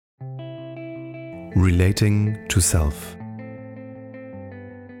Relating to Self,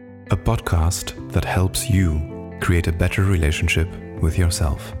 a podcast that helps you create a better relationship with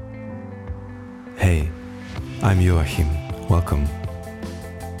yourself. Hey, I'm Joachim. Welcome.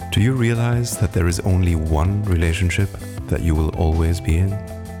 Do you realize that there is only one relationship that you will always be in?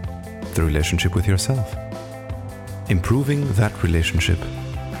 The relationship with yourself. Improving that relationship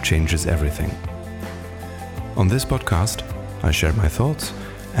changes everything. On this podcast, I share my thoughts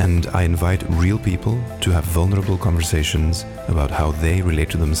and I invite real people to have vulnerable conversations about how they relate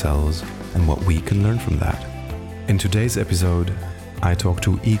to themselves and what we can learn from that. In today's episode, I talk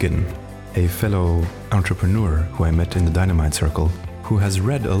to Eagan, a fellow entrepreneur who I met in the Dynamite Circle, who has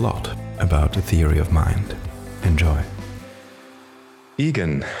read a lot about the theory of mind. Enjoy.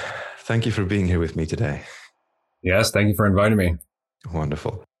 Eagan, thank you for being here with me today. Yes, thank you for inviting me.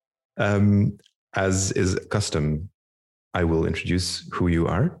 Wonderful. As is custom, I will introduce who you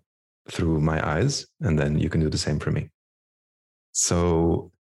are through my eyes, and then you can do the same for me.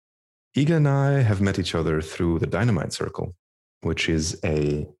 So, Eagan and I have met each other through the Dynamite Circle, which is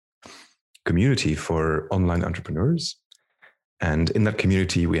a community for online entrepreneurs. And in that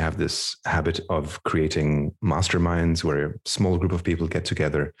community, we have this habit of creating masterminds where a small group of people get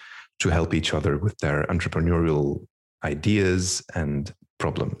together to help each other with their entrepreneurial ideas and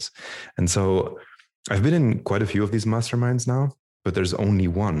problems. And so I've been in quite a few of these masterminds now, but there's only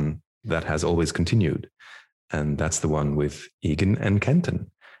one that has always continued. And that's the one with Eagan and Kenton.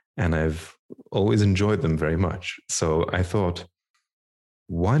 And I've always enjoyed them very much. So I thought,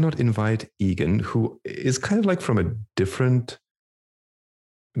 why not invite Eagan, who is kind of like from a different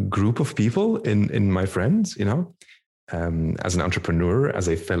group of people in my friends, you know, as an entrepreneur, as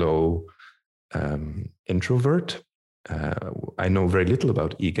a fellow introvert. I know very little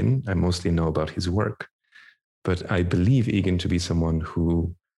about Eagan. I mostly know about his work, but I believe Eagan to be someone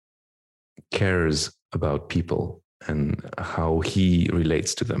who cares about people and how he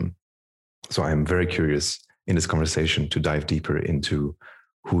relates to them. So I'm very curious in this conversation to dive deeper into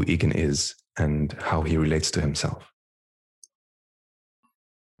who Eagan is and how he relates to himself.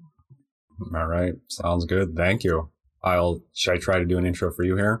 All right. Sounds good. Thank you. Should I try to do an intro for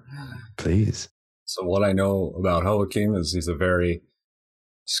you here? Please. So what I know about Joachim is he's a very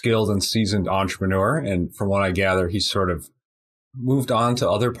skilled and seasoned entrepreneur. And from what I gather, he's sort of moved on to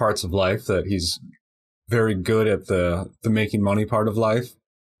other parts of life, that he's very good at the making money part of life.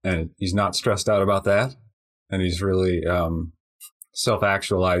 And he's not stressed out about that. And he's really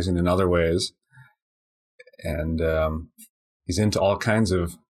self-actualizing in other ways. And he's into all kinds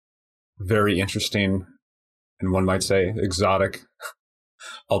of very interesting, and one might say exotic,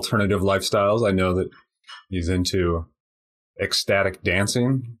 alternative lifestyles. I know that he's into ecstatic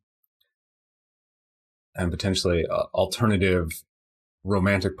dancing and potentially alternative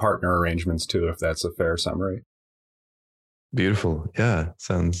romantic partner arrangements too, if that's a fair summary. Beautiful. Yeah,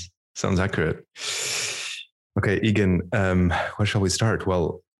 sounds accurate. Okay, Eagan, where shall we start?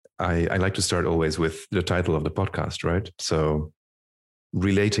 Well, I like to start always with the title of the podcast, right? So,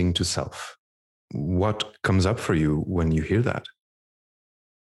 relating to self. What comes up for you when you hear that?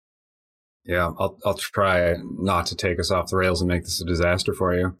 Yeah, I'll try not to take us off the rails and make this a disaster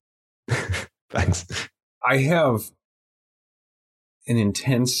for you. Thanks. I have an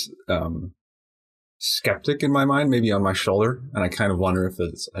intense skeptic in my mind, maybe on my shoulder, and I kind of wonder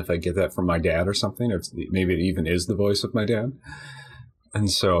if I get that from my dad or something, or maybe it even is the voice of my dad.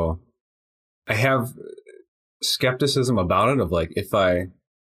 And so I have skepticism about it, of like, if I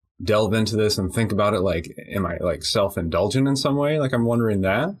delve into this and think about it, like, am I like self-indulgent in some way? Like, I'm wondering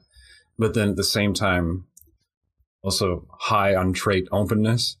that. But then at the same time, also high on trait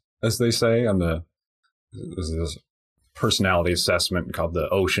openness, as they say, there's this personality assessment called the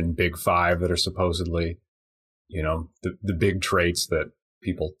Ocean Big Five that are supposedly, you know, the big traits that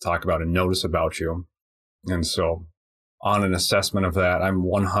people talk about and notice about you. And so on an assessment of that, I'm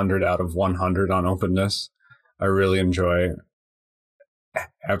 100 out of 100 on openness. I really enjoy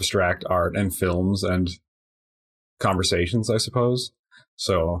abstract art and films and conversations, I suppose.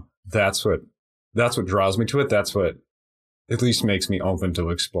 So that's what draws me to it. That's what at least makes me open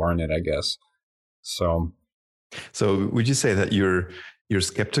to exploring it, I guess. So would you say that you're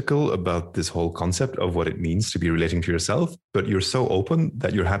skeptical about this whole concept of what it means to be relating to yourself, but you're so open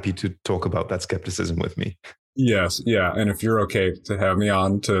that you're happy to talk about that skepticism with me? Yes. Yeah. And if you're okay to have me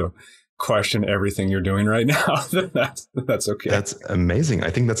on to question everything you're doing right now, then that's okay. That's amazing. I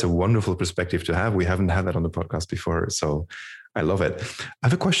think that's a wonderful perspective to have. We haven't had that on the podcast before. So I love it. I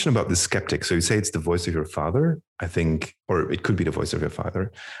have a question about the skeptic. So you say it's the voice of your father, I think, or it could be the voice of your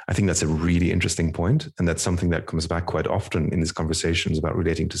father. I think that's a really interesting point. And that's something that comes back quite often in these conversations about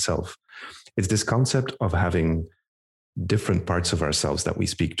relating to self. it's this concept of having different parts of ourselves that we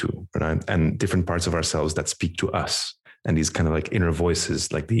speak to, right? And different parts of ourselves that speak to us. And these kind of like inner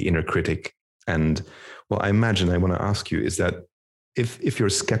voices, like the inner critic. And well, I imagine I want to ask you, is that if your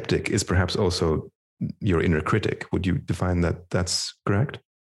skeptic is perhaps also your inner critic, would you define that that's correct?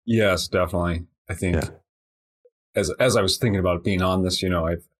 Yes, definitely. I think as I was thinking about being on this,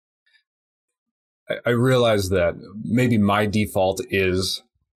 I realized that maybe my default is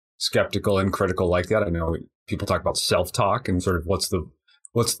skeptical and critical like that. I know people talk about self-talk and sort of what's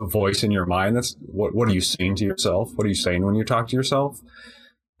the voice in your mind. That's what are you saying to yourself? What are you saying when you talk to yourself?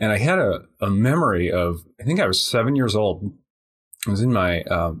 And I had a memory of, I think I was 7 years old. I was in my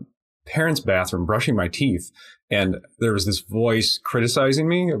parents' bathroom brushing my teeth, and there was this voice criticizing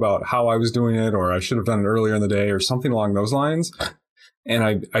me about how I was doing it, or I should have done it earlier in the day, or something along those lines.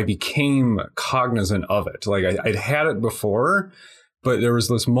 And I became cognizant of it. Like I'd had it before, but there was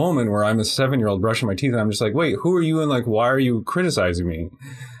this moment where I'm a 7-year-old brushing my teeth, and I'm just like, wait, who are you? And like, why are you criticizing me?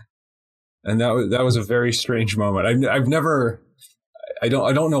 And that was a very strange moment. I've never, I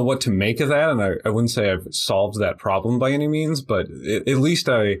don't know what to make of that. And I wouldn't say I've solved that problem by any means, but at least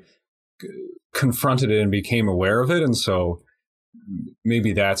I confronted it and became aware of it. And so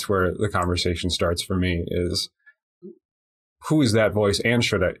maybe that's where the conversation starts for me is, who is that voice? And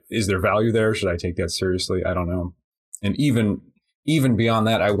is there value there? Should I take that seriously? I don't know. And even beyond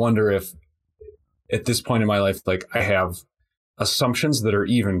that, I wonder if at this point in my life, like I have assumptions that are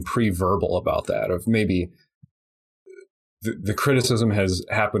even pre-verbal about that, of maybe the criticism has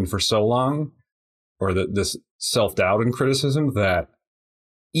happened for so long, or this self-doubt and criticism, that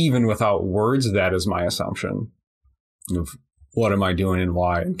even without words, that is my assumption of what am I doing and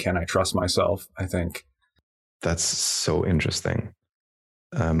why, and can I trust myself, I think. That's so interesting.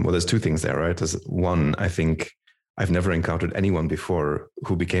 Well, there's two things there, right? There's one, I think I've never encountered anyone before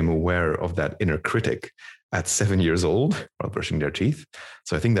who became aware of that inner critic at 7 years old while brushing their teeth.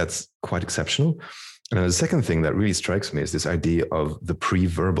 So I think that's quite exceptional. And the second thing that really strikes me is this idea of the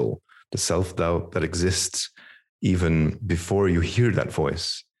pre-verbal, the self-doubt that exists even before you hear that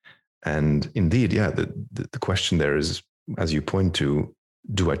voice. And indeed, yeah, the question there is, as you point to,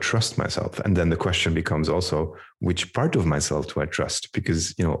 do I trust myself? And then the question becomes also, which part of myself do I trust?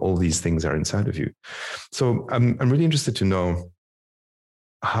 Because, all these things are inside of you. So I'm really interested to know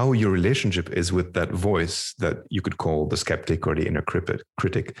how your relationship is with that voice that you could call the skeptic or the inner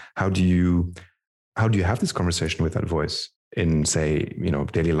critic. How do you have this conversation with that voice in, say,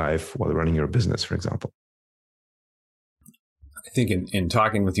 daily life while running your business, for example? I think in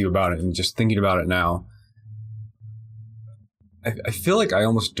talking with you about it and just thinking about it now, I feel like I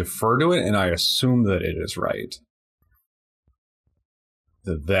almost defer to it and I assume that it is right.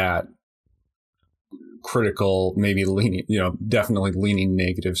 That critical, maybe leaning, definitely leaning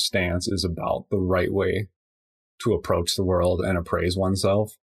negative stance is about the right way to approach the world and appraise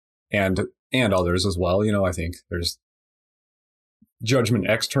oneself and others as well. I think there's judgment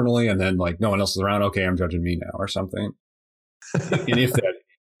externally, and then like no one else is around. Okay, I'm judging me now or something. And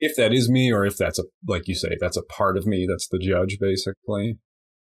if that is me, or if that's like you say, that's a part of me, that's the judge, basically.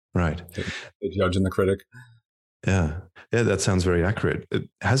 Right. The judge and the critic. Yeah, that sounds very accurate.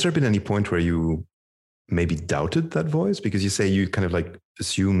 Has there been any point where you maybe doubted that voice? Because you say you kind of like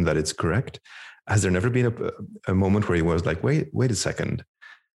assume that it's correct. Has there never been a moment where you was like, wait a second,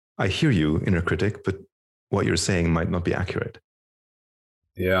 I hear you, inner critic, but what you're saying might not be accurate?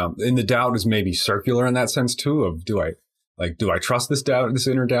 Yeah. And the doubt is maybe circular in that sense too, of do I trust this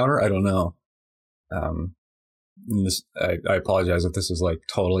inner doubter? I don't know. I apologize if this is like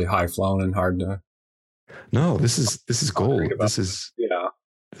totally high flown and hard to. No, this is gold. This is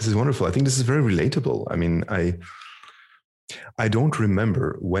wonderful. I think this is very relatable. I mean, I don't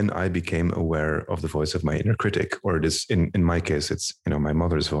remember when I became aware of the voice of my inner critic, or this, in my case, it's, my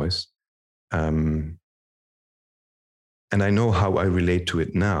mother's voice. And I know how I relate to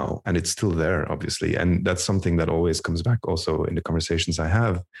it now, and it's still there, obviously. And that's something that always comes back also in the conversations I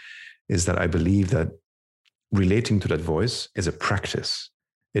have, is that I believe that relating to that voice is a practice.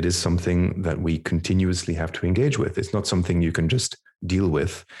 It is something that we continuously have to engage with. It's not something you can just deal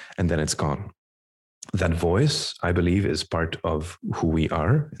with and then it's gone. That voice, I believe, is part of who we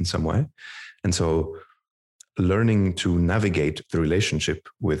are in some way. And so learning to navigate the relationship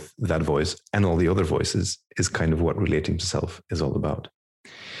with that voice and all the other voices is kind of what relating to self is all about.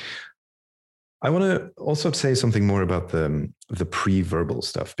 I want to also say something more about the pre-verbal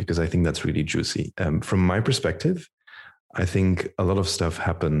stuff, because I think that's really juicy. From my perspective, I think a lot of stuff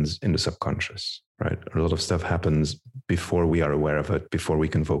happens in the subconscious, right? A lot of stuff happens before we are aware of it, before we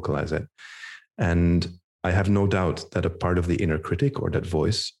can vocalize it. And I have no doubt that a part of the inner critic or that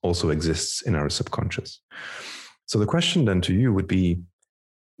voice also exists in our subconscious. So the question then to you would be,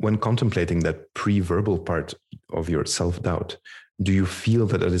 when contemplating that pre-verbal part of your self-doubt, do you feel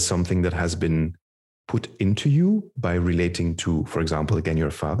that it is something that has been put into you by relating to, for example, again, your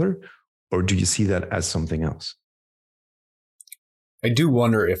father, or do you see that as something else? I do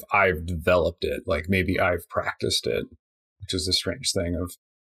wonder if I've developed it, like maybe I've practiced it, which is the strange thing of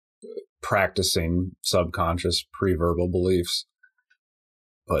practicing subconscious pre-verbal beliefs.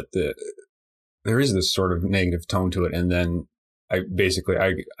 But there is this sort of negative tone to it. And then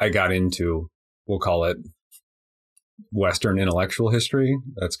I got into, we'll call it Western intellectual history.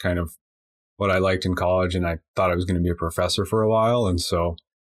 That's kind of what I liked in college. And I thought I was going to be a professor for a while. And so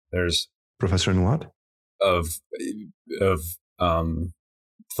there's professor in what? Of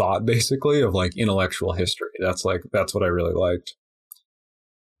thought, basically, of like intellectual history. That's what I really liked.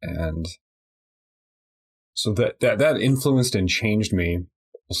 And so that influenced and changed me,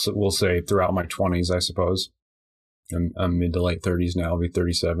 we'll say, throughout my 20s, I suppose. I'm mid to late 30s now. I'll be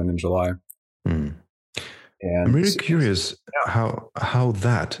 37 in July. And I'm really curious how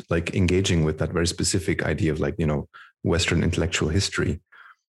that, like engaging with that very specific idea of like, Western intellectual history,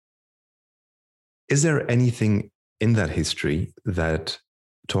 is there anything in that history that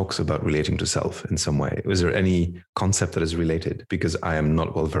talks about relating to self in some way? Is there any concept that is related? Because I am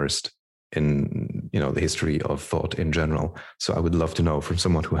not well versed in, the history of thought in general. So I would love to know from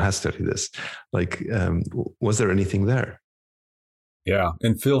someone who has studied this, like, was there anything there? Yeah.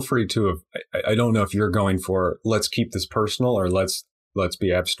 And feel free to, I don't know if you're going for, let's keep this personal or let's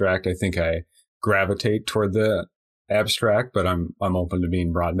be abstract. I think I gravitate toward the abstract, but I'm open to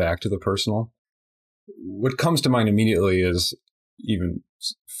being brought back to the personal. What comes to mind immediately is even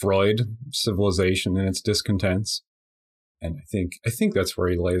Freud, civilization and its discontents. And I think that's where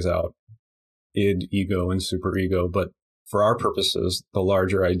he lays out id, ego, and superego. But for our purposes, the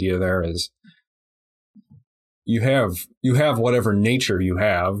larger idea there is you have whatever nature you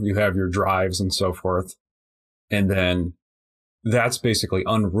have your drives and so forth. And then that's basically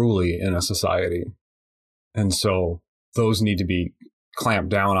unruly in a society. And so those need to be clamped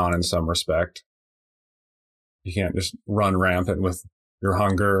down on in some respect. You can't just run rampant with your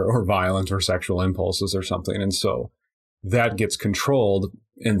hunger or violent or sexual impulses or something. And so that gets controlled.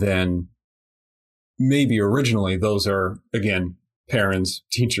 And then maybe originally those are, again, parents,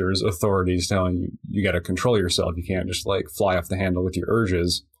 teachers, authorities telling you got to control yourself. You can't just like fly off the handle with your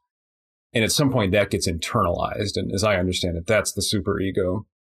urges. And at some point that gets internalized. And as I understand it, that's the superego.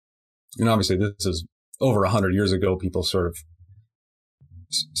 And obviously this is over 100 years ago. People sort of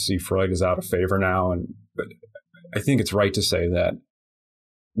see Freud as out of favor now. But I think it's right to say that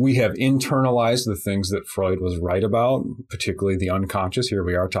we have internalized the things that Freud was right about, particularly the unconscious. Here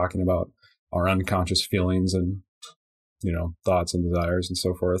we are talking about our unconscious feelings and, thoughts and desires and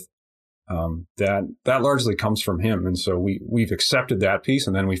so forth. That largely comes from him. And so we've accepted that piece.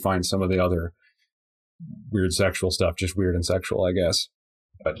 And then we find some of the other weird sexual stuff, just weird and sexual, I guess.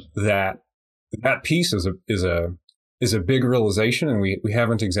 But that piece is a big realization. And we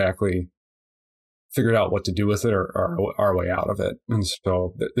haven't exactly figured out what to do with it or our way out of it. And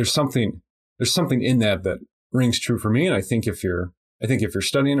so there's something in that rings true for me. And I think if you're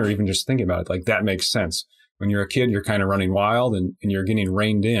studying or even just thinking about it, like that makes sense. When you're a kid, you're kind of running wild and you're getting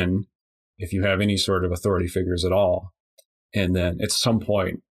reined in if you have any sort of authority figures at all. And then at some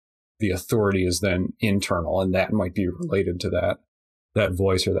point, the authority is then internal, and that might be related to that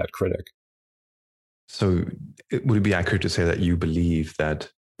voice or that critic. So would it be accurate to say that you believe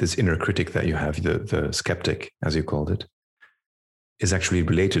that this inner critic that you have, the skeptic, as you called it, is actually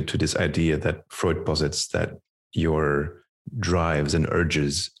related to this idea that Freud posits that your drives and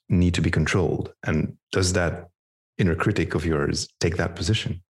urges need to be controlled? And does that inner critic of yours take that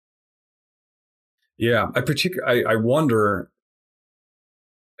position? Yeah, I wonder,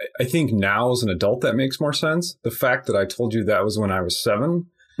 I think now as an adult that makes more sense. The fact that I told you that was when I was 7,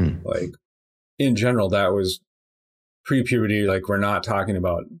 like in general, that was pre-puberty. Like we're not talking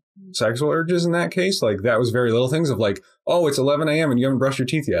about sexual urges in that case. Like that was very little things of like, oh, it's 11 a.m. and you haven't brushed your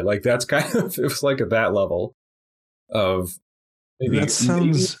teeth yet. Like that's kind of, it was like at that level of maybe that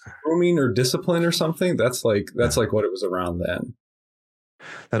sounds grooming or discipline or something. That's like what it was around then.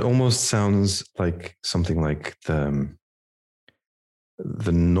 That almost sounds like something like the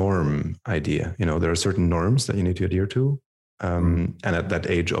norm idea. There are certain norms that you need to adhere to. And at that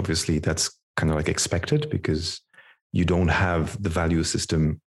age, obviously, that's kind of like expected because you don't have the value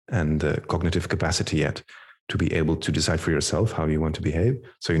system and the cognitive capacity yet to be able to decide for yourself how you want to behave.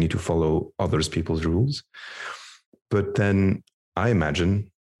 So you need to follow people's rules. But then I imagine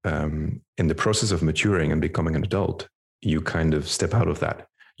in the process of maturing and becoming an adult, you kind of step out of that.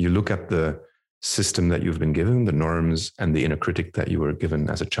 You look at the system that you've been given, the norms and the inner critic that you were given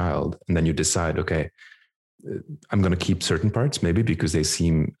as a child, and then you decide, okay, I'm going to keep certain parts maybe because they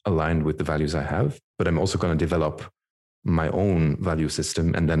seem aligned with the values I have, but I'm also going to develop my own value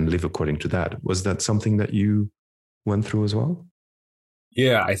system and then live according to that. Was that something that you went through as well?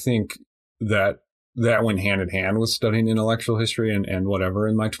 Yeah, I think that went hand in hand with studying intellectual history and whatever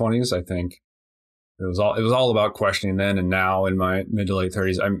in my 20s. I think it was all about questioning then, and now in my mid to late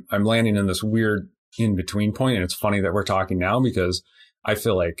 30s, I'm landing in this weird in between point. And it's funny that we're talking now because I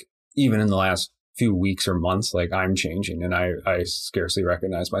feel like even in the last few weeks or months, like I'm changing and I scarcely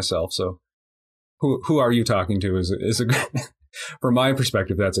recognize myself. So who are you talking to is a from my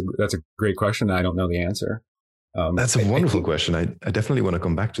perspective, that's a great question. I don't know the answer. That's a wonderful question. I definitely want to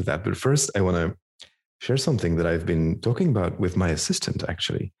come back to that. But first, I want to share something that I've been talking about with my assistant,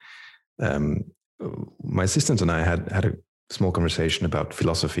 actually. My assistant and I had a small conversation about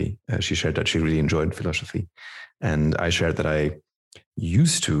philosophy. She shared that she really enjoyed philosophy. And I shared that I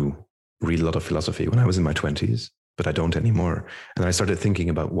used to read a lot of philosophy when I was in my 20s, but I don't anymore. And I started thinking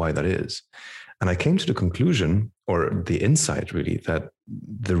about why that is. And I came to the conclusion, or the insight really, that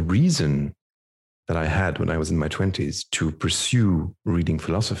the reason that I had when I was in my 20s to pursue reading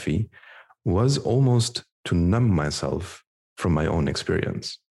philosophy was almost to numb myself from my own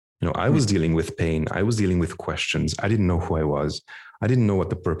experience. I was dealing with pain. I was dealing with questions. I didn't know who I was. I didn't know what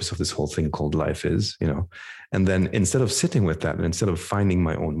the purpose of this whole thing called life is, And then instead of sitting with that and instead of finding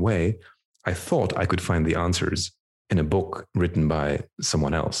my own way, I thought I could find the answers in a book written by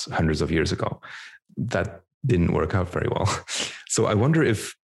someone else hundreds of years ago. That didn't work out very well. So I wonder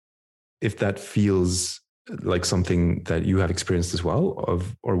if that feels like something that you have experienced as well,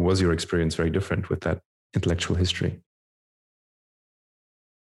 or was your experience very different with that intellectual history?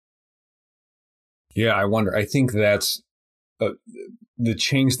 Yeah, I wonder. I think that's the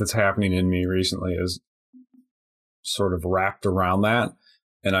change that's happening in me recently is sort of wrapped around that.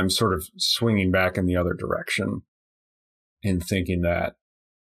 And I'm sort of swinging back in the other direction and thinking that,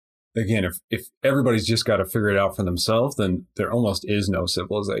 again, if everybody's just got to figure it out for themselves, then there almost is no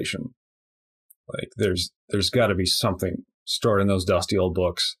civilization. Like there's got to be something stored in those dusty old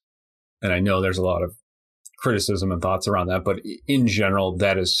books. And I know there's a lot of criticism and thoughts around that, but in general,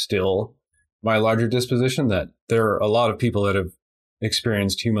 that is still my larger disposition, that there are a lot of people that have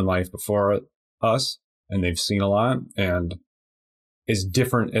experienced human life before us and they've seen a lot. And as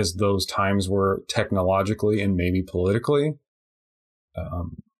different as those times were technologically and maybe politically,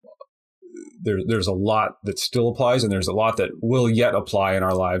 there's a lot that still applies, and there's a lot that will yet apply in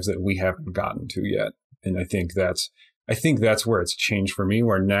our lives that we haven't gotten to yet. And I think that's where it's changed for me,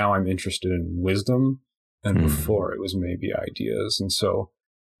 where now I'm interested in wisdom, and before it was maybe ideas. And so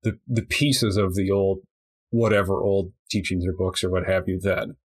the pieces of the old teachings or books or what have you that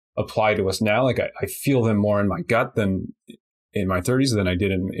apply to us now, like I feel them more in my gut than in my 30s than I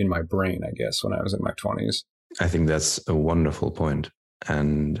did in my brain, I guess, when I was in my 20s. I think that's a wonderful point.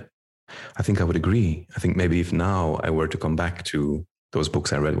 And I think I would agree. I think maybe if now I were to come back to those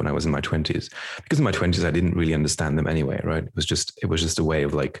books I read when I was in my 20s, because in my 20s, I didn't really understand them anyway, right? It was just a way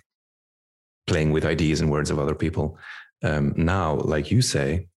of like playing with ideas and words of other people. Now, like you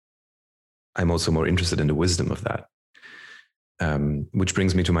say, I'm also more interested in the wisdom of that. Which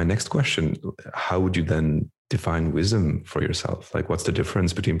brings me to my next question. How would you then define wisdom for yourself? Like, what's the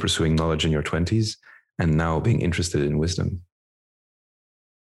difference between pursuing knowledge in your 20s and now being interested in wisdom?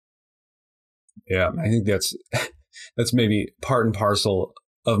 Yeah, I think that's maybe part and parcel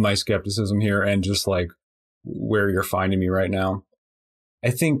of my skepticism here, and just like where you're finding me right now. I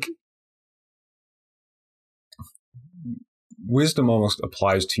think wisdom almost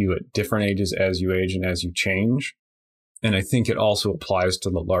applies to you at different ages as you age and as you change. And I think it also applies to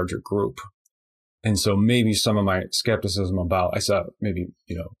the larger group. And so maybe some of my skepticism about, I saw maybe,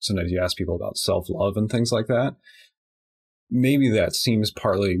 sometimes you ask people about self-love and things like that. Maybe that seems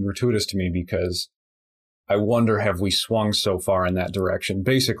partly gratuitous to me because I wonder, have we swung so far in that direction?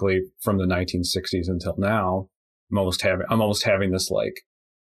 Basically, from the 1960s until now, I'm almost having this like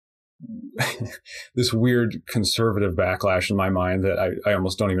this weird conservative backlash in my mind that I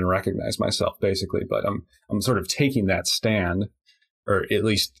almost don't even recognize myself, basically. But I'm sort of taking that stand, or at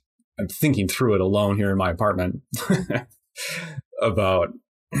least I'm thinking through it alone here in my apartment about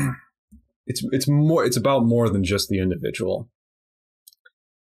it's about more than just the individual.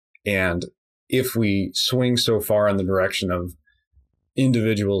 And if we swing so far in the direction of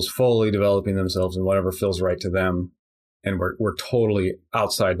individuals fully developing themselves in whatever feels right to them, and we're totally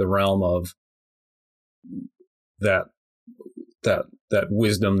outside the realm of that that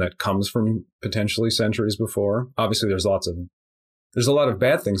wisdom that comes from potentially centuries before. Obviously, there's a lot of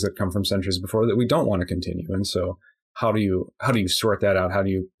bad things that come from centuries before that we don't want to continue. And so how do you sort that out? How do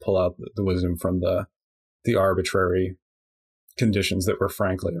you pull out the wisdom from the arbitrary conditions that were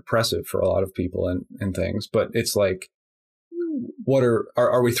frankly oppressive for a lot of people and things? But it's like, what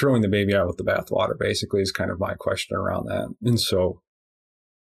are we throwing the baby out with the bathwater, basically, is kind of my question around that. And so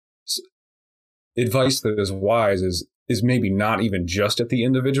advice that is wise is maybe not even just at the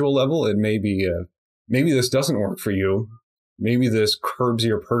individual level. It may be, maybe this doesn't work for you. Maybe this curbs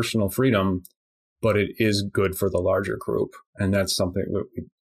your personal freedom, but it is good for the larger group. And that's something that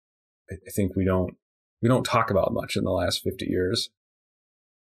I think we don't talk about much in the last 50 years.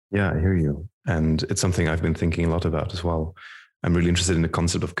 Yeah, I hear you. And it's something I've been thinking a lot about as well. I'm really interested in the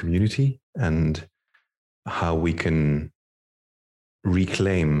concept of community and how we can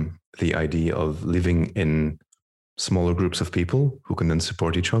reclaim the idea of living in smaller groups of people who can then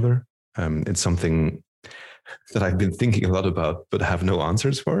support each other. It's something that I've been thinking a lot about, but have no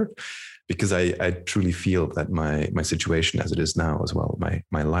answers for, because I truly feel that my situation as it is now as well,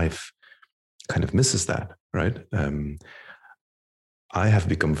 my life kind of misses that, right? I have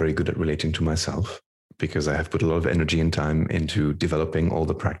become very good at relating to myself because I have put a lot of energy and time into developing all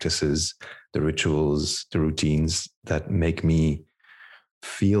the practices, the rituals, the routines that make me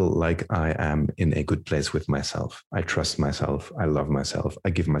feel like I am in a good place with myself. I trust myself. I love myself. I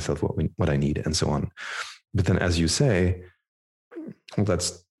give myself what I need, and so on. But then, as you say, well,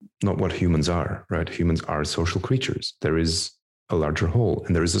 that's not what humans are, right? Humans are social creatures. There is a larger whole,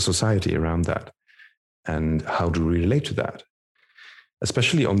 and there is a society around that. And how do we relate to that?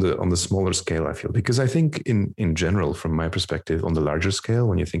 Especially on the smaller scale, I feel, because I think in general, from my perspective, on the larger scale,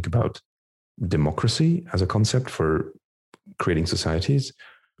 when you think about democracy as a concept for creating societies,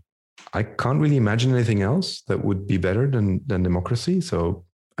 I can't really imagine anything else that would be better than democracy. So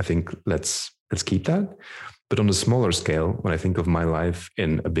I think let's keep that. But on the smaller scale, when I think of my life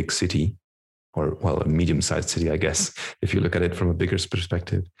in a big city, or well, a medium-sized city, I guess, if you look at it from a bigger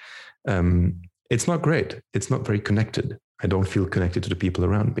perspective, it's not great. It's not very connected. I don't feel connected to the people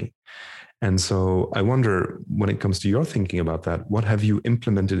around me. And so I wonder, when it comes to your thinking about that, what have you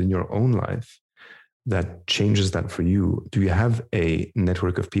implemented in your own life that changes that for you? Do you have a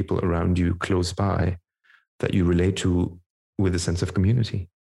network of people around you close by that you relate to with a sense of community?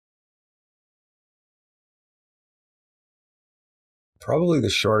 Probably the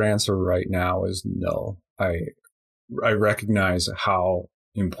short answer right now is no. I recognize how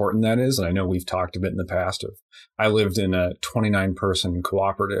important that is. And I know we've talked a bit in the past of, I lived in a 29 person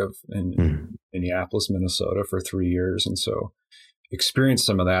cooperative in Minneapolis, Minnesota for 3 years. And so experienced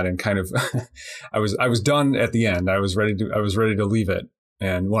some of that, and kind of, I was done at the end. I was ready to leave it.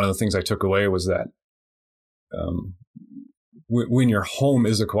 And one of the things I took away was that, when your home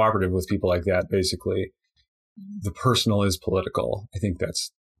is a cooperative with people like that, basically the personal is political. I think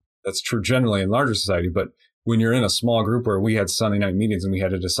that's true generally in larger society, but when you're in a small group where we had Sunday night meetings and we had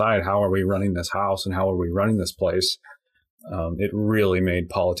to decide how are we running this house and how are we running this place, it really made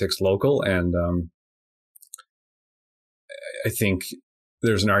politics local. And I think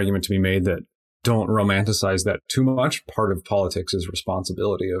there's an argument to be made that don't romanticize that too much. Part of politics is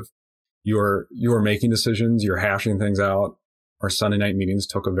responsibility of you're making decisions, you're hashing things out. Our Sunday night meetings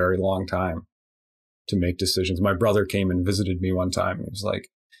took a very long time to make decisions. My brother came and visited me one time. He was like,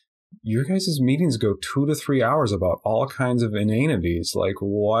 your guys' meetings go 2 to 3 hours about all kinds of inanities. Like,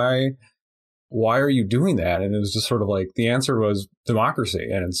 why are you doing that? And it was just sort of like, the answer was democracy.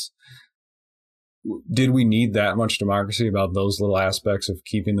 And did we need that much democracy about those little aspects of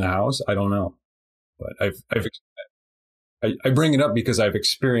keeping the house? I don't know. But I bring it up because I've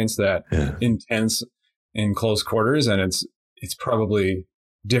experienced that intense in close quarters, and it's probably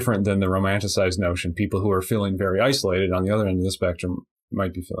different than the romanticized notion people who are feeling very isolated on the other end of the spectrum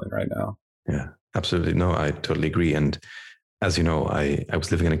might be feeling right now. Yeah, absolutely. No, I totally agree. And as you know, I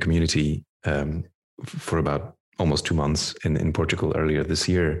was living in a community for about almost 2 months in Portugal earlier this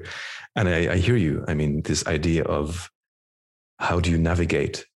year. And I hear you. I mean, this idea of how do you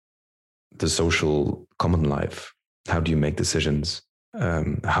navigate the social common life? How do you make decisions?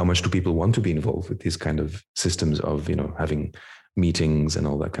 How much do people want to be involved with these kind of systems of, having meetings and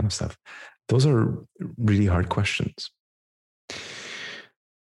all that kind of stuff? Those are really hard questions.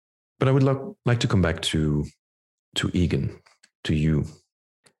 But I would like to come back to Eagan, to you.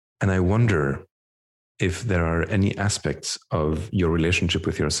 And I wonder if there are any aspects of your relationship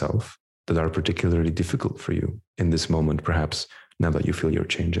with yourself that are particularly difficult for you in this moment, perhaps now that you feel you're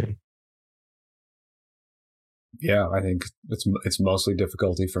changing. Yeah, I think it's mostly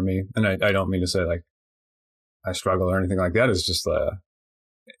difficulty for me. And I don't mean to say like I struggle or anything like that. It's just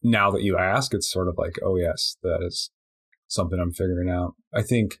now that you ask, it's sort of like, oh yes, that is something I'm figuring out. I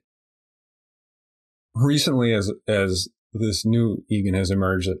think recently, as this new Eagan has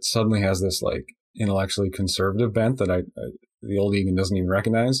emerged, it suddenly has this like intellectually conservative bent that the old Eagan doesn't even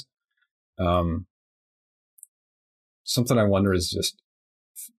recognize. Something I wonder is just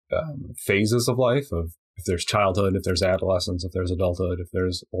phases of life, of if there's childhood, if there's adolescence, if there's adulthood, if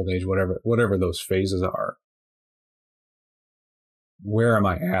there's old age, whatever those phases are. Where am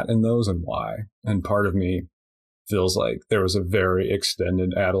I at in those and why? And part of me feels like there was a very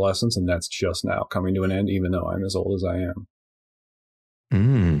extended adolescence, and that's just now coming to an end, even though I'm as old as I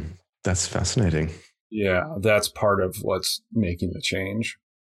am. That's fascinating. Yeah, that's part of what's making the change.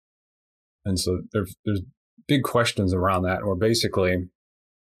 And so there's big questions around that, or basically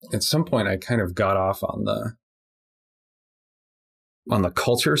at some point I kind of got off on the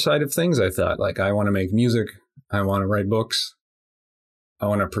culture side of things. I thought, like, I want to make music, I want to write books, I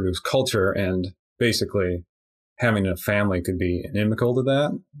want to produce culture, and basically having a family could be inimical to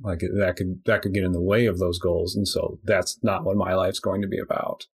that. Like that could get in the way of those goals. And so that's not what my life's going to be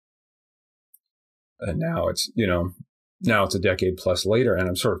about. And now it's a decade plus later, and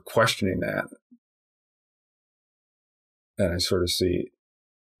I'm sort of questioning that. And I sort of see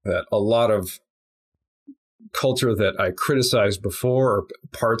that a lot of culture that I criticized before, or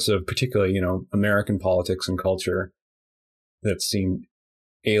parts of particularly, American politics and culture that seemed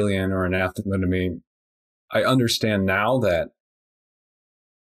alien or anathema to me, I understand now that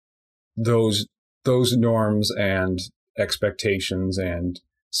those norms and expectations and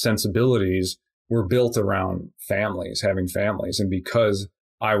sensibilities were built around families, having families. And because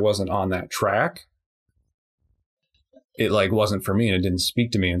I wasn't on that track, it like wasn't for me and it didn't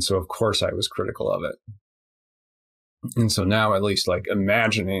speak to me. And so of course I was critical of it. And so now at least like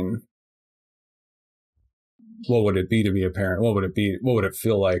imagining what would it be to be a parent? What would it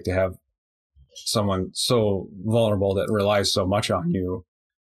feel like to have someone so vulnerable that relies so much on you,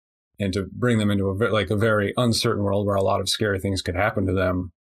 and to bring them into a very uncertain world where a lot of scary things could happen to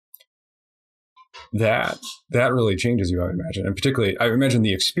them? That really changes you, I would imagine. And particularly, I imagine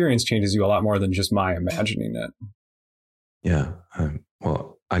the experience changes you a lot more than just my imagining it. Yeah.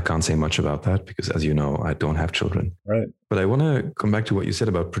 Well, I can't say much about that because, as you know, I don't have children. Right. But I want to come back to what you said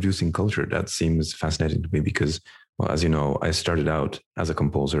about producing culture. That seems fascinating to me because, well, as you know, I started out as a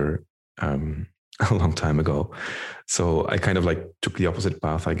composer a long time ago. So I kind of like took the opposite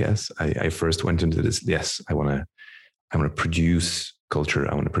path, I guess. I first went into this, yes, I want to produce culture.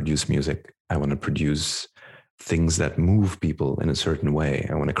 I want to produce music. I want to produce things that move people in a certain way.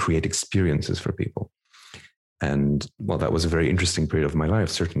 I want to create experiences for people. And well, that was a very interesting period of my life,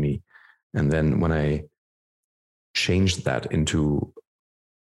 certainly. And then when I changed that into,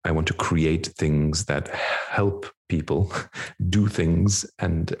 I want to create things that help people do things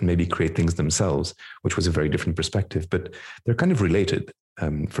and maybe create things themselves, which was a very different perspective, but they're kind of related.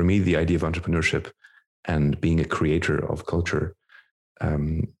 For me, the idea of entrepreneurship and being a creator of culture,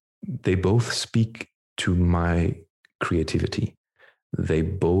 they both speak to my creativity. They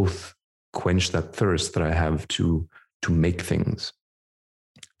both quench that thirst that I have to make things.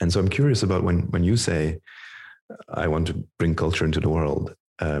 And so I'm curious about when you say, I want to bring culture into the world,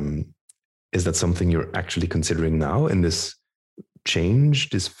 is that something you're actually considering now in this change,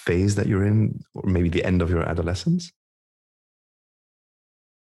 this phase that you're in, or maybe the end of your adolescence?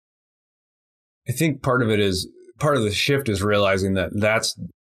 I think part of the shift is realizing that that's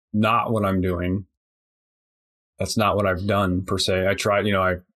not what I'm doing. That's not what I've done per se. I tried,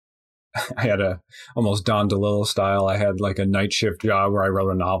 I had a almost Don DeLillo style. I had like a night shift job where I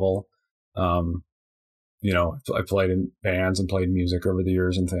wrote a novel. I played in bands and played music over the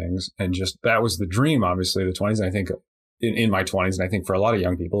years and things. And just, that was the dream, obviously, the 20s. And I think in my 20s, and I think for a lot of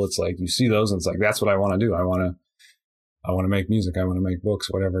young people, it's like, you see those and it's like, that's what I want to do. I want to make music. I want to make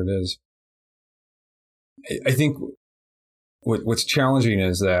books, whatever it is. I think what's challenging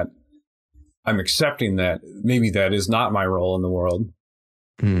is that I'm accepting that maybe that is not my role in the world.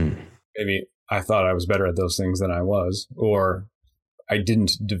 Maybe I thought I was better at those things than I was, or I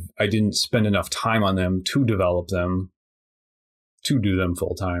didn't spend enough time on them to develop them, to do them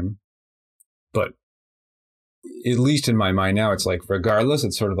full time. But at least in my mind now, it's like, regardless,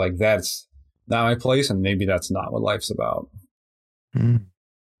 it's sort of like, that's not my place, and maybe that's not what life's about. And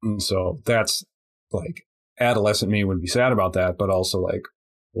so that's like, adolescent me would be sad about that, but also like,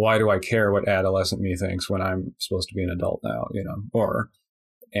 why do I care what adolescent me thinks when I'm supposed to be an adult now, or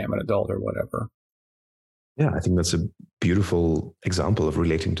am an adult or whatever. Yeah, I think that's a beautiful example of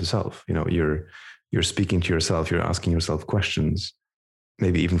relating to self. You're speaking to yourself, you're asking yourself questions.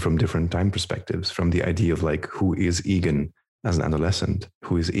 maybe even from different time perspectives, from the idea of like, who is Eagan as an adolescent?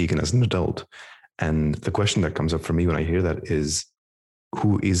 Who is Eagan as an adult? And the question that comes up for me when I hear that is,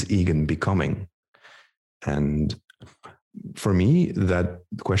 who is Eagan becoming? And for me, that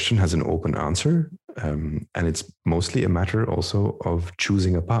question has an open answer. And it's mostly a matter also of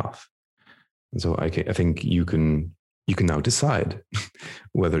choosing a path. And so I think you can now decide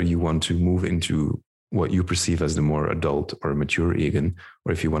whether you want to move into what you perceive as the more adult or mature Eagan,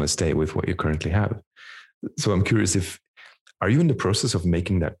 or if you want to stay with what you currently have. So I'm curious, are you in the process of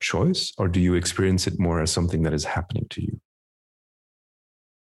making that choice, or do you experience it more as something that is happening to you?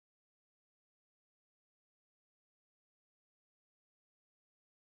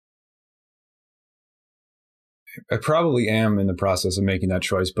 I probably am in the process of making that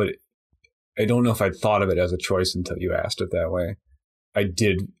choice, but I don't know if I'd thought of it as a choice until you asked it that way. I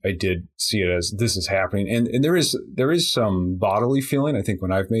did see it as this is happening. And there is some bodily feeling, I think,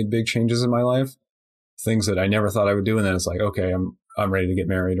 when I've made big changes in my life, things that I never thought I would do. And then it's like, okay, I'm ready to get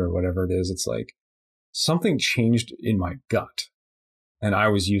married or whatever it is. It's like something changed in my gut, and I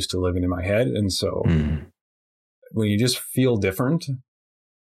was used to living in my head. And so when you just feel different,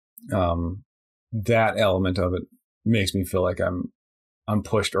 that element of it makes me feel like I'm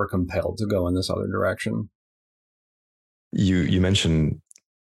pushed or compelled to go in this other direction. You mentioned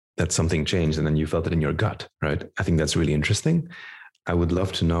that something changed and then you felt it in your gut, right? I think that's really interesting. I would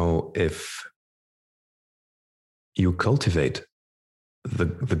love to know if you cultivate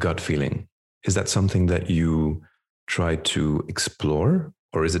the gut feeling. Is that something that you try to explore,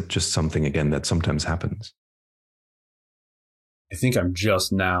 or is it just something, again, that sometimes happens? I think I'm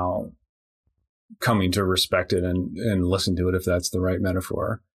just now coming to respect it and listen to it, if that's the right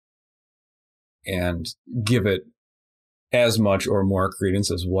metaphor, and give it as much or more credence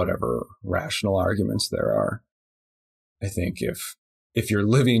as whatever rational arguments there are. I think if you're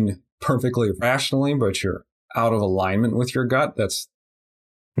living perfectly rationally, but you're out of alignment with your gut,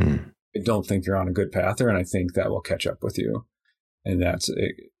 I don't think you're on a good path there. And I think that will catch up with you. And that's,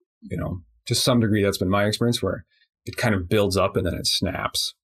 to some degree, that's been my experience, where it kind of builds up and then it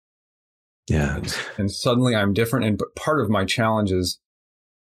snaps. Yeah. And suddenly I'm different. But part of my challenge is,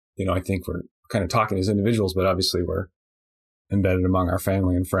 I think we're kind of talking as individuals, but obviously we're embedded among our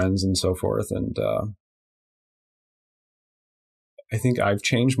family and friends and so forth. And I think I've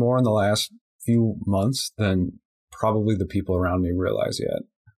changed more in the last few months than probably the people around me realize yet.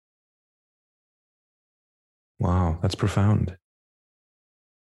 Wow, that's profound.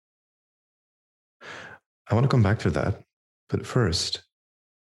 I want to come back to that. But first,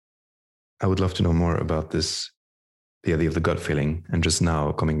 I would love to know more about the idea of the gut feeling, and just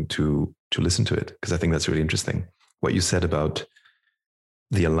now coming to listen to it, because I think that's really interesting. What you said about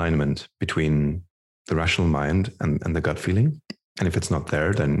the alignment between the rational mind and the gut feeling. And if it's not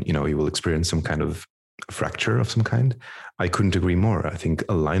there, then, you will experience some kind of fracture of some kind. I couldn't agree more. I think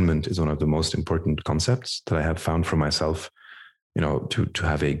alignment is one of the most important concepts that I have found for myself, to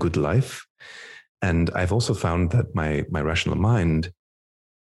have a good life. And I've also found that my rational mind,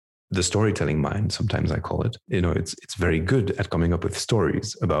 the storytelling mind, sometimes I call it, it's very good at coming up with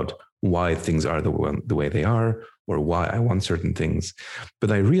stories about why things are the way they are, or why I want certain things.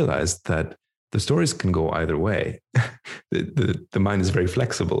 But I realized that the stories can go either way. The mind is very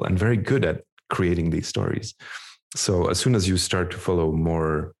flexible and very good at creating these stories. So as soon as you start to follow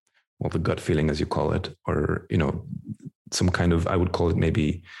more, the gut feeling, as you call it, or, some kind of, I would call it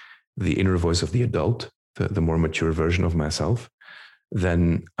maybe the inner voice of the adult, the more mature version of myself,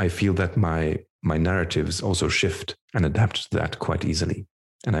 then I feel that my narratives also shift and adapt to that quite easily.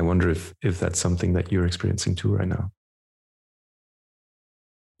 And I wonder if that's something that you're experiencing too right now.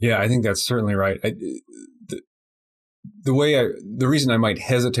 Yeah, I think that's certainly right. The reason I might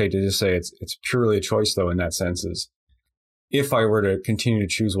hesitate to just say it's purely a choice, though, in that sense, is if I were to continue to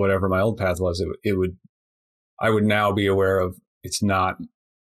choose whatever my old path was, I would now be aware of it's not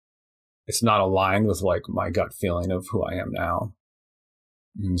aligned with like my gut feeling of who I am now.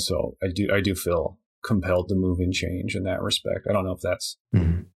 And so I do feel compelled to move and change in that respect. I don't know if that's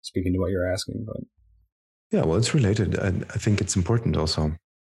speaking to what you're asking, but yeah, well, it's related. I think it's important also.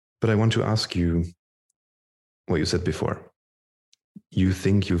 But I want to ask you what you said before. You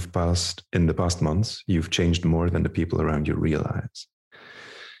think in the past months, you've changed more than the people around you realize.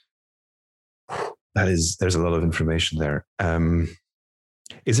 There's a lot of information there.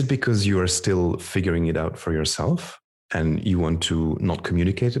 Is it because you are still figuring it out for yourself and you want to not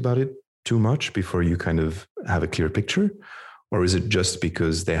communicate about it too much before you kind of have a clear picture? Or is it just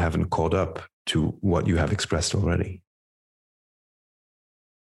because they haven't caught up to what you have expressed already?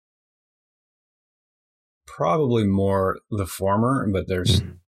 probably more the former, but there's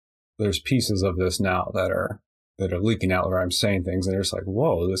pieces of this now that are leaking out where I'm saying things and they're just like,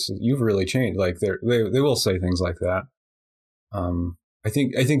 whoa, you've really changed. Like they will say things like that. I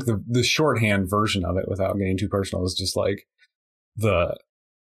think the shorthand version of it, without getting too personal, is just like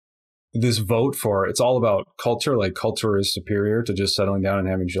this vote for, it's all about culture. Like culture is superior to just settling down and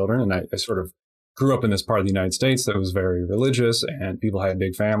having children. And I sort of grew up in this part of the United States that was very religious and people had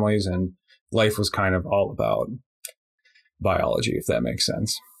big families and life was kind of all about biology, if that makes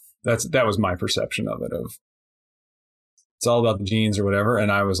sense. That was my perception of it, of it's all about the genes or whatever.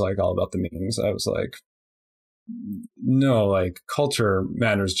 And I was like all about the memes. I was like, no, like culture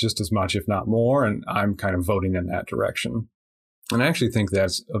matters just as much, if not more. And I'm kind of voting in that direction. And I actually think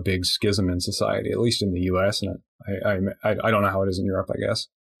that's a big schism in society, at least in the US. And I don't know how it is in Europe, I guess.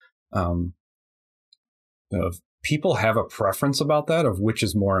 People have a preference about that, of which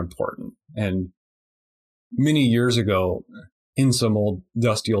is more important. And many years ago, in some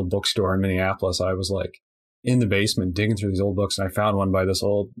dusty old bookstore in Minneapolis, I was like in the basement digging through these old books, and I found one by this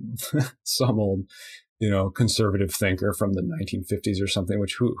some old, conservative thinker from the 1950s or something,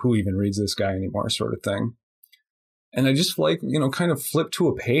 which who even reads this guy anymore, sort of thing. And I just kind of flipped to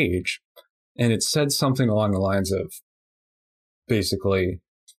a page, and it said something along the lines of basically,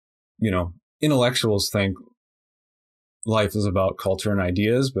 intellectuals think life is about culture and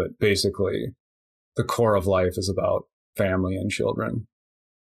ideas, but basically the core of life is about family and children.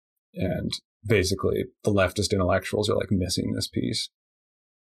 And basically the leftist intellectuals are like missing this piece.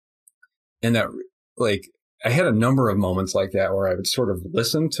 And that, like, I had a number of moments like that where I would sort of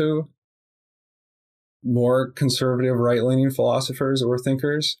listen to more conservative right-leaning philosophers or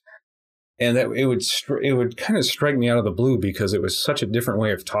thinkers, and that it would kind of strike me out of the blue because it was such a different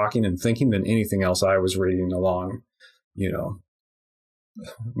way of talking and thinking than anything else I was reading along,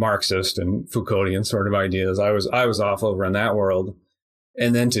 Marxist and Foucauldian sort of ideas. I was off over in that world.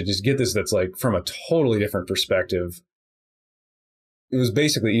 And then to just get this that's like from a totally different perspective, it was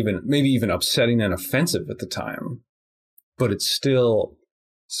basically maybe even upsetting and offensive at the time, but it still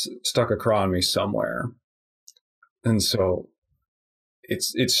stuck a craw in me somewhere. And so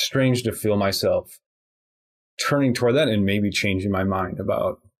it's strange to feel myself turning toward that and maybe changing my mind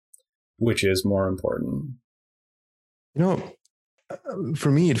about which is more important.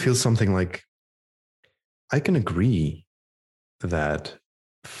 For me, it feels something like I can agree that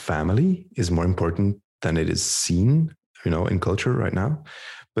family is more important than it is seen, in culture right now.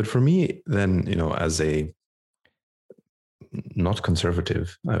 But for me, then, as a not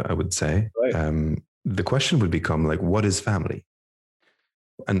conservative, I would say, right. The question would become like, what is family?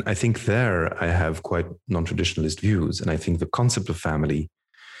 And I think there I have quite non-traditionalist views. And I think the concept of family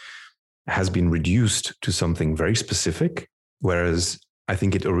has been reduced to something very specific, whereas I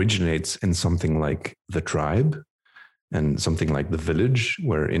think it originates in something like the tribe and something like the village,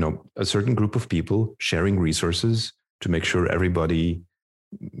 where, a certain group of people sharing resources to make sure everybody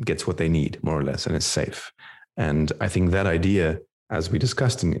gets what they need, more or less, and is safe. And I think that idea, as we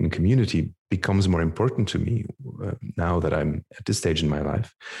discussed in community, becomes more important to me now that I'm at this stage in my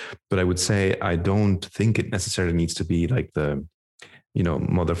life. But I would say I don't think it necessarily needs to be like the,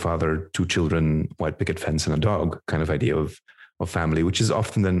 mother, father, 2 children, white picket fence, and a dog kind of idea of family, which is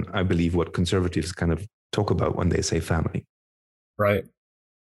often then, I believe, what conservatives kind of talk about when they say family. Right.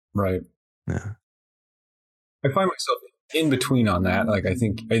 Yeah. I find myself in between on that. Like, I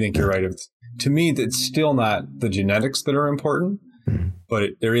think you're right. To me, it's still not the genetics that are important,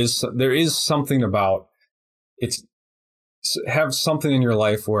 but there is something about have something in your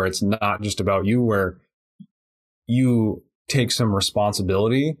life where it's not just about you, where you take some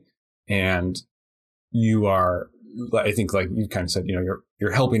responsibility and you are, I think, like you kind of said,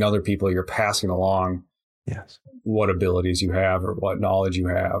 you're helping other people, you're passing along what abilities you have or what knowledge you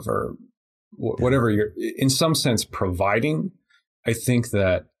have or whatever you're in some sense providing. I think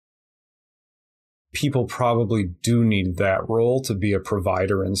that people probably do need that role to be a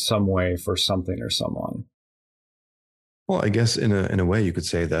provider in some way for something or someone. Well, I guess in a way you could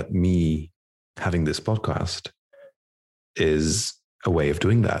say that me having this podcast is a way of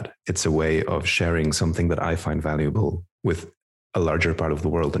doing that. It's a way of sharing something that I find valuable with a larger part of the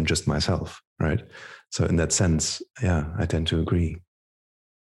world than just myself, right? So in that sense, yeah, I tend to agree.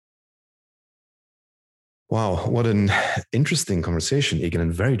 Wow, what an interesting conversation, Eagan,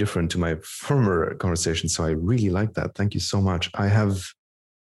 and very different to my former conversation. So I really like that. Thank you so much. I have,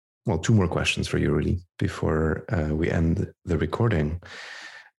 2 more questions for you, really, before we end the recording.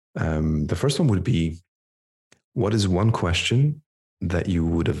 The first one would be, what is one question that you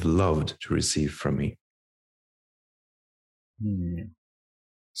would have loved to receive from me?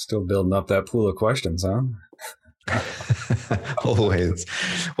 Still building up that pool of questions, huh? Always.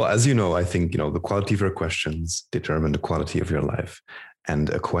 Well, as you know, I think, the quality of your questions determine the quality of your life. And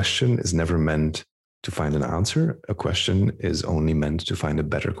a question is never meant to find an answer. A question is only meant to find a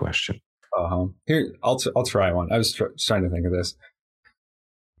better question. Here, I'll try one. I was trying to think of this.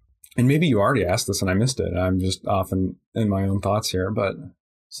 And maybe you already asked this and I missed it. I'm just often in my own thoughts here, but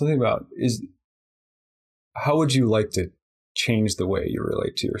something about how would you like to change the way you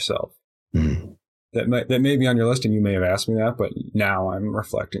relate to yourself? Mm. That may be on your list, and you may have asked me that, but now I'm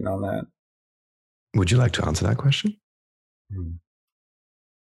reflecting on that. Would you like to answer that question?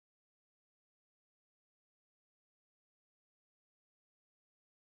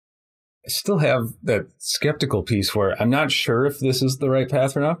 I still have that skeptical piece where I'm not sure if this is the right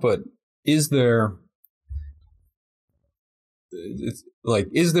path or not, but is there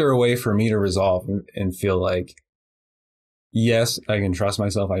a way for me to resolve and feel like, yes, I can trust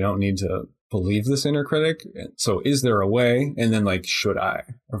myself. I don't need to believe this inner critic. So is there a way? And then should I?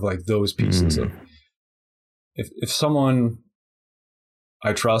 Or those pieces of, if someone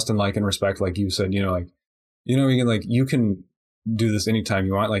I trust and like and respect, like you said, Eagan, you can do this anytime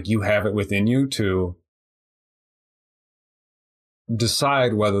you want. You have it within you to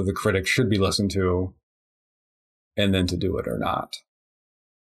decide whether the critic should be listened to and then to do it or not.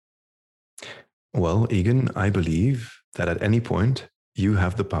 Well, Eagan, I believe that at any point you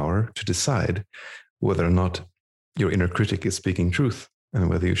have the power to decide whether or not your inner critic is speaking truth and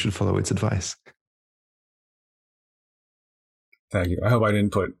whether you should follow its advice. Thank you. I hope I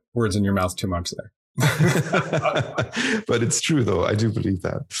didn't put words in your mouth too much there. But it's true, though. I do believe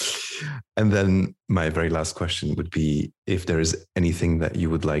that. And then my very last question would be if there is anything that you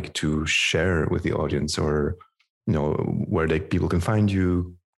would like to share with the audience, or where people can find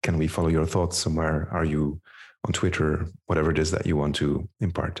you. Can we follow your thoughts somewhere? Are you on Twitter? Whatever it is that you want to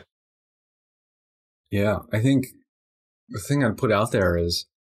impart. Yeah, I think the thing I'd put out there is,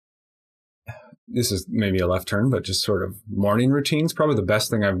 this is maybe a left turn, but just sort of morning routines. Probably the best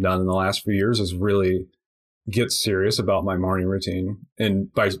thing I've done in the last few years is really get serious about my morning routine.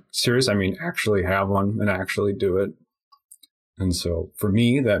 And by serious, I mean actually have one and actually do it. And so for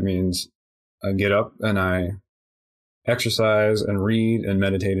me, that means I get up and I exercise and read and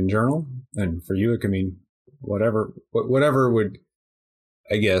meditate and journal. And for you, it can mean whatever would,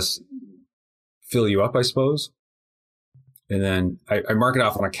 I guess, fill you up, I suppose. And then I mark it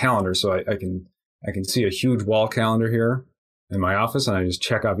off on a calendar, so I can see a huge wall calendar here in my office, and I just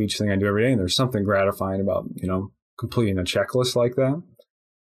check off each thing I do every day. And there's something gratifying about, completing a checklist like that.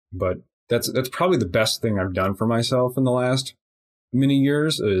 But that's probably the best thing I've done for myself in the last many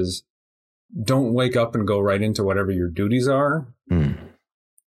years is don't wake up and go right into whatever your duties are.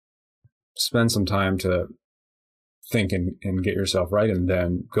 Spend some time to think and get yourself right, and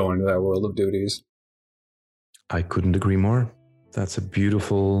then go into that world of duties. I couldn't agree more. That's a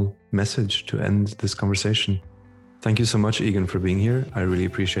beautiful message to end this conversation. Thank you so much, Eagan, for being here. I really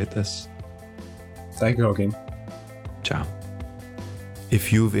appreciate this. Thank you, Eagan. Ciao.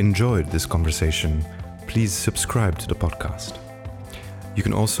 If you've enjoyed this conversation, please subscribe to the podcast. You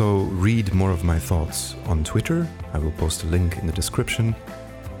can also read more of my thoughts on Twitter. I will post a link in the description.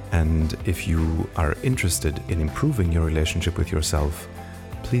 And if you are interested in improving your relationship with yourself,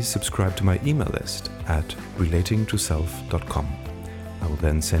 please subscribe to my email list at relatingtoself.com. I will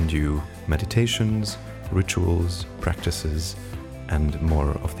then send you meditations, rituals, practices, and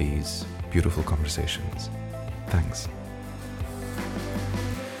more of these beautiful conversations. Thanks.